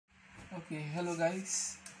Okay, hello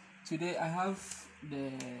guys. Today I have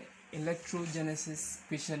the Elektro Genesis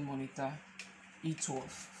patient monitor E12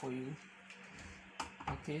 for you.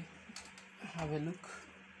 Okay, have a look.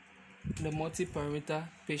 The multi-parameter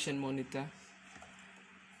patient monitor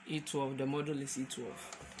E12. The model is E12.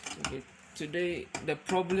 Okay, today the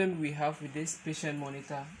problem we have with this patient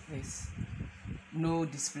monitor is no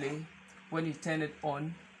display. When you turn it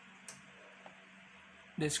on,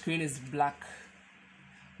 the screen is black.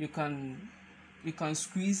 You can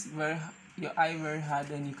squeeze your eye very hard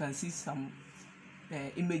and you can see some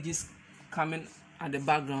images coming at the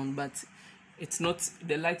background, but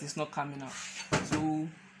the light is not coming out. So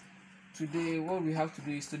today what we have to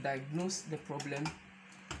do is to diagnose the problem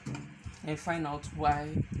and find out why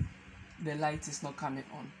the light is not coming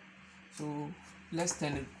on. So let's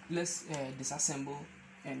disassemble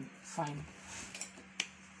and find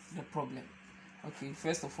the problem. Okay,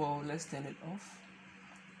 first of all, let's turn it off.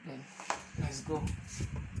 Then let's go.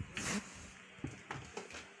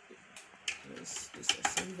 Let's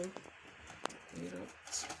disassemble it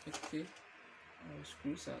out. Okay, our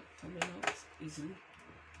screws are coming out easily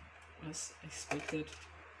as expected.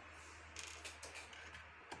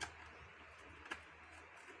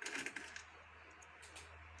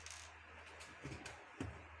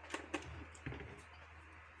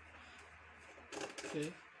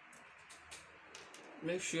 Okay,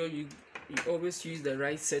 make sure you always use the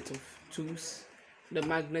right set of tools. The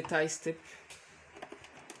magnetized tip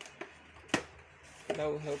that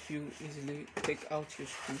will help you easily take out your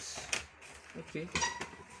screws. Okay,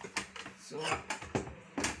 so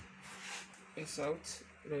it's out.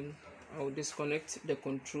 Then I will disconnect the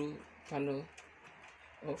control panel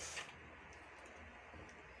off.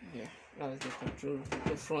 Yeah, that's the control,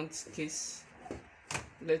 the front case.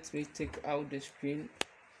 Let me take out the screen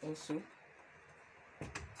also.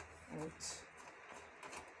 Out.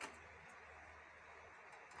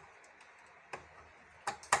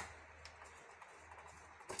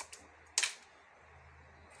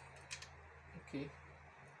 Okay.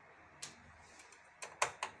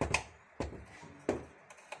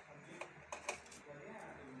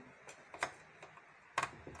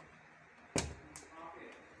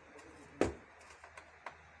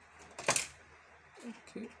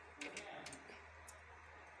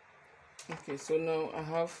 Okay, so now I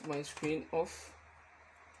have my screen off.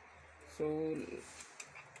 So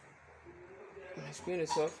my screen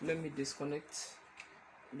is off. Let me disconnect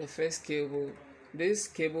the first cable. This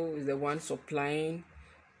cable is the one supplying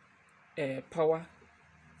power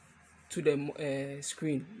to the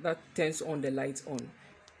screen that turns on the lights on.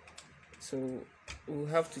 So we'll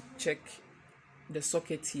have to check the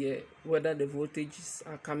socket here whether the voltages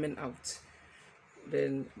are coming out.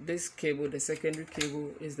 Then this cable, the secondary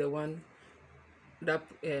cable, is the one that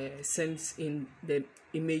sends in the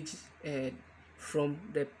image from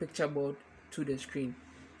the picture board to the screen.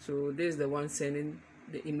 So this is the one sending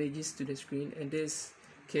the images to the screen, and this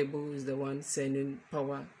cable is the one sending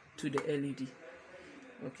power to the LED.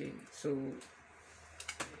 Okay, so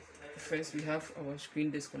first we have our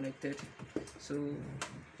screen disconnected,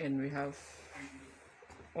 and we have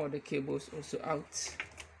all the cables also out.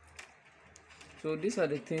 So these are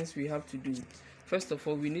the things we have to do. First of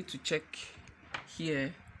all, we need to check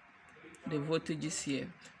here the voltages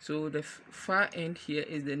here. So the far end here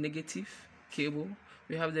is the negative cable.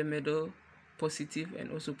 We have the middle positive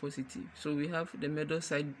and also positive. So we have the middle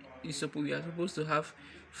side we are supposed to have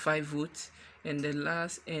 5 volts, and the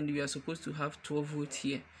last end we are supposed to have 12 volts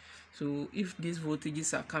here. So if these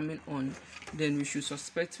voltages are coming on, then we should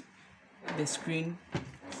suspect the screen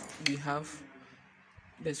we have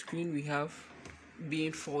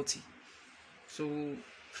being faulty. So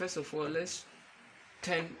first of all, let's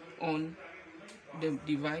turn on the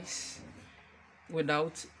device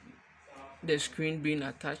without the screen being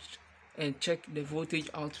attached and check the voltage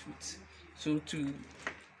output. So to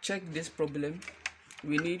check this problem,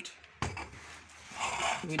 we need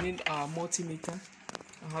our multimeter.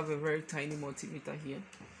 I have a very tiny multimeter here.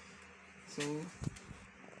 So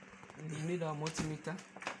we need our multimeter.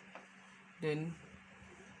 Then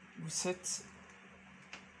we set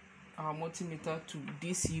our multimeter to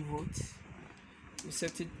DC volt. We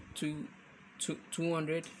set it to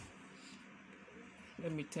 200.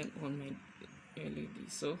 Let me turn on my LED.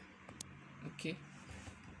 So okay,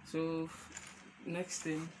 so next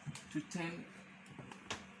thing, to turn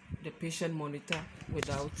the patient monitor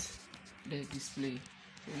without the display.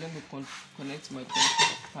 So let me connect my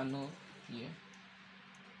control panel here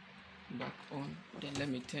back on. Then let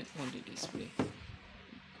me turn on the display.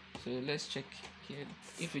 So let's check here.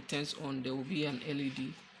 If it turns on, there will be an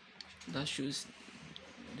LED that shows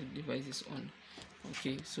the device is on.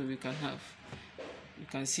 Okay, so you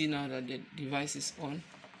can see now that the device is on.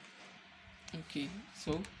 Okay,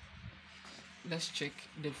 so let's check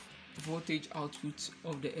the voltage output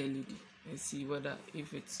of the LED and see whether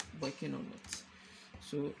if it's working or not.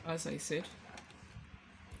 So as I said,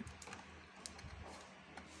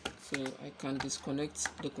 so I can disconnect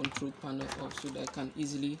the control panel off so that I can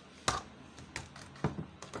easily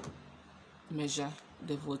measure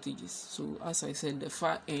the voltages. So as I said, the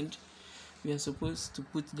far end, we are supposed to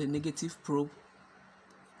put the negative probe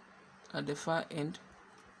at the far end.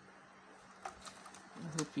 I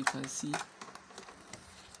hope you can see.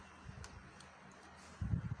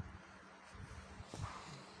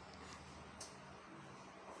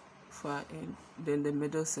 Far end, then the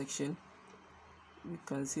middle section, we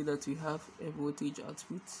can see that we have a voltage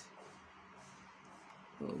output.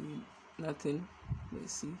 Well, nothing.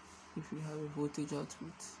 Let's see if we have a voltage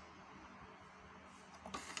output.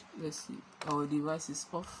 Let's see, our device is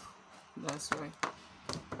off, that's why.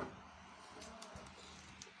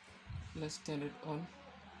 Let's turn it on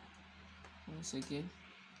once again.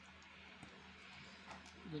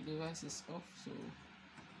 The device is off, so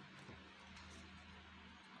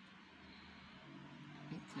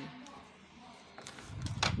okay,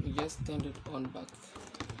 we just turned it on back.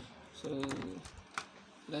 So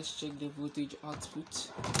let's check the voltage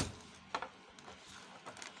output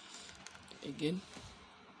again.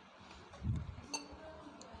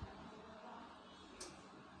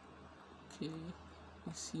 Okay,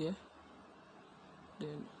 it's here.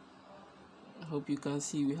 Then I hope you can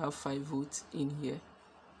see we have 5 volts in here.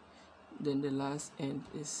 Then the last end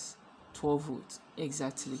is 12 volts,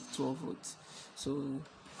 exactly 12 volts. So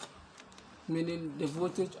meaning the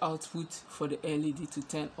voltage output for the LED to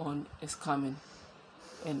turn on is coming,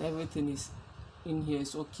 and everything is in here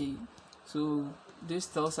is okay. So this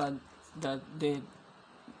tells us that the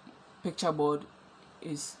picture board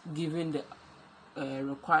is giving the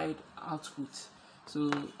required output.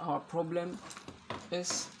 So our problem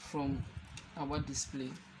is from our display.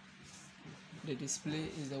 The display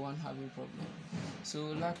is the one having problem.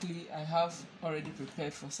 So luckily I have already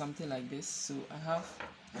prepared for something like this. So I have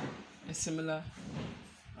a similar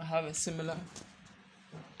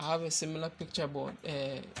picture board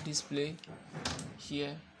display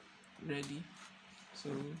here ready. So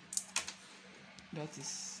that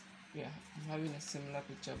is, yeah, I'm having a similar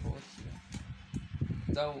picture board here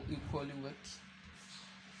that will equally work.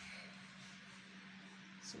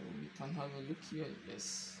 So we can have a look here.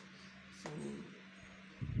 Yes, so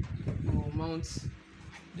we will mount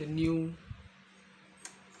the new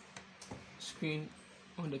screen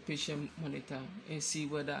on the patient monitor and see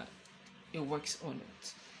whether it works or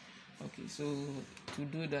not. Okay, so to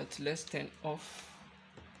do that, let's turn off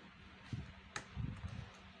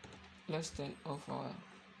our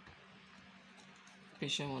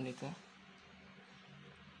patient monitor.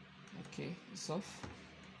 Okay, it's off,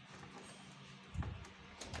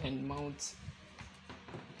 and mount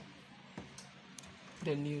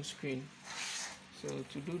the new screen. So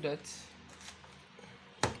to do that,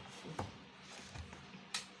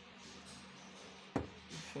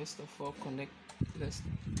 first of all, let's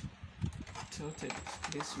tilt it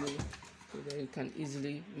this way so that you can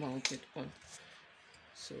easily mount it on.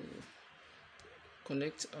 So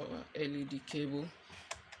connect our LED cable,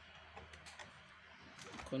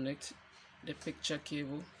 connect the picture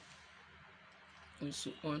cable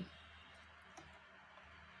also on.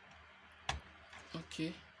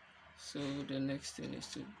 Okay, so the next thing is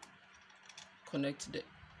to connect the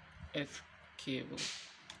F cable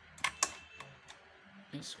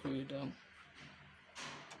and screw it down.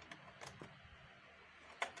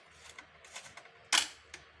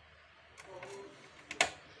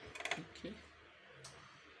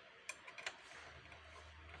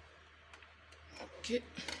 Okay.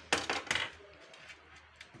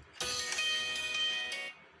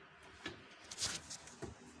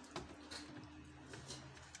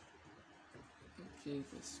 Okay,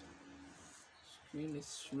 this screen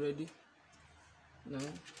is ready. Now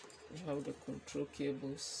we have the control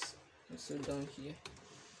cables also down here.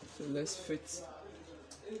 So let's fit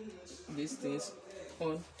these things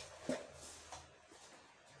on.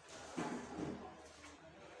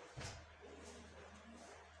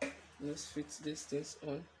 Let's fit these things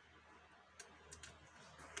on.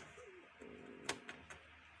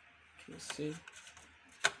 You see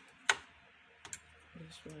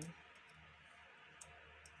this one.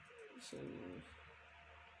 So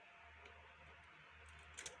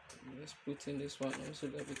let's put in this one also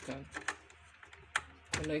that we can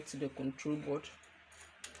connect the control board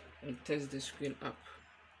and test the screen up.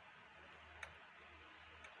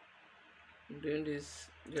 I'm doing this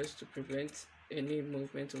just to prevent any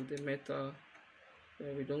movement of the metal,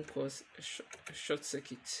 where we don't cause a short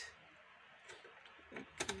circuit.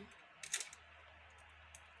 Okay.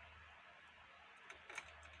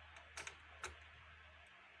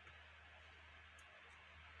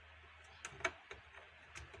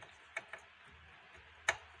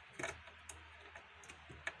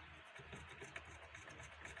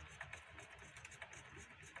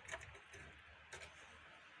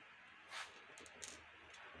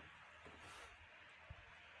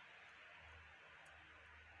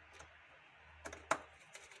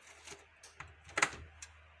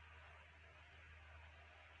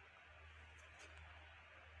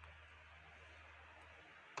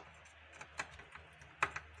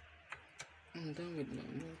 I'm done with my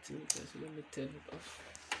multimeter, so let me turn it off.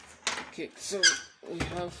 Okay, so we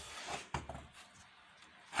have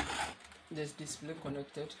this display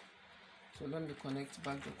connected, so let me connect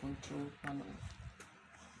back the control panel.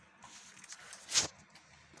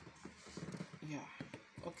 Yeah,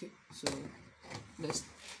 okay, so let's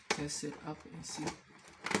test it up and see.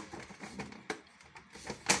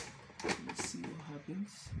 Let's see what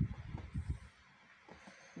happens.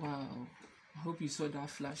 Wow, I hope you saw that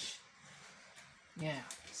flash. Yeah,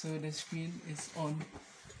 so the screen is on,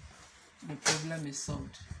 the problem is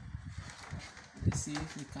solved. Let's see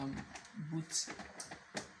if we can boot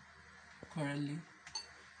correctly.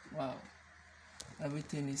 Wow,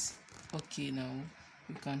 everything is okay now.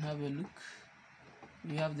 We can have a look.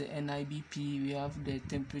 We have the NIBP, we have the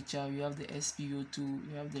temperature, we have the SpO2,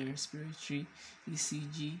 we have the respiratory,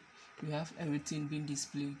 ECG, we have everything being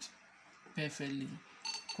displayed perfectly.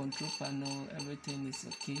 Control panel, everything is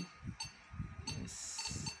okay.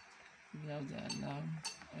 Yes, we have the alarm,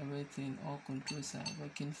 everything, all controls are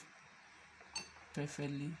working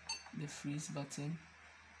perfectly. The freeze button,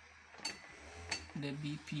 the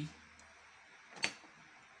BP,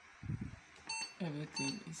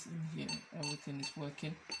 everything is in here, everything is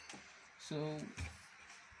working. So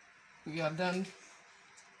we are done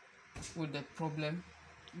with the problem.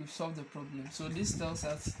 We've solved the problem. So this tells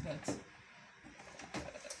us that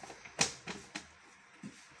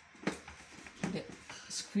the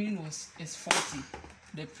screen is faulty.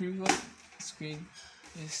 The previous screen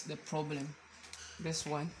is the problem. This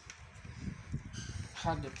one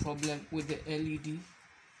had the problem with the LED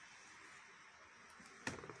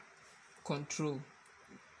control,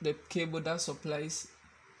 the cable that supplies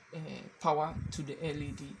power to the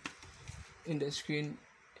LED in the screen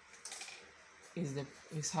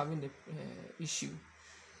is having the issue.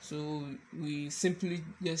 So we simply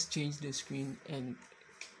just change the screen and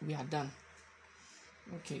we are done.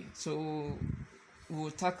 Okay, so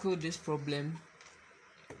we'll tackle this problem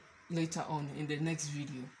later on in the next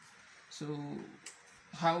video. So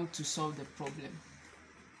how to solve the problem,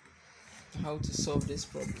 how to solve this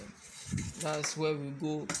problem, that's where we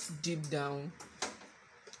go deep down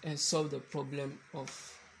and solve the problem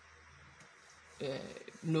of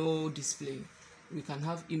no display. We can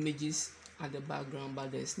have images at the background,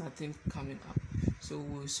 but there's nothing coming up. So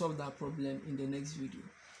we'll solve that problem in the next video.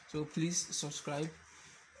 So please subscribe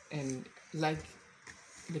and like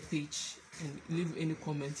the page and leave any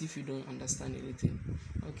comment if you don't understand anything.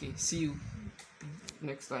 Okay, see you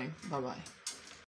next time. Bye bye.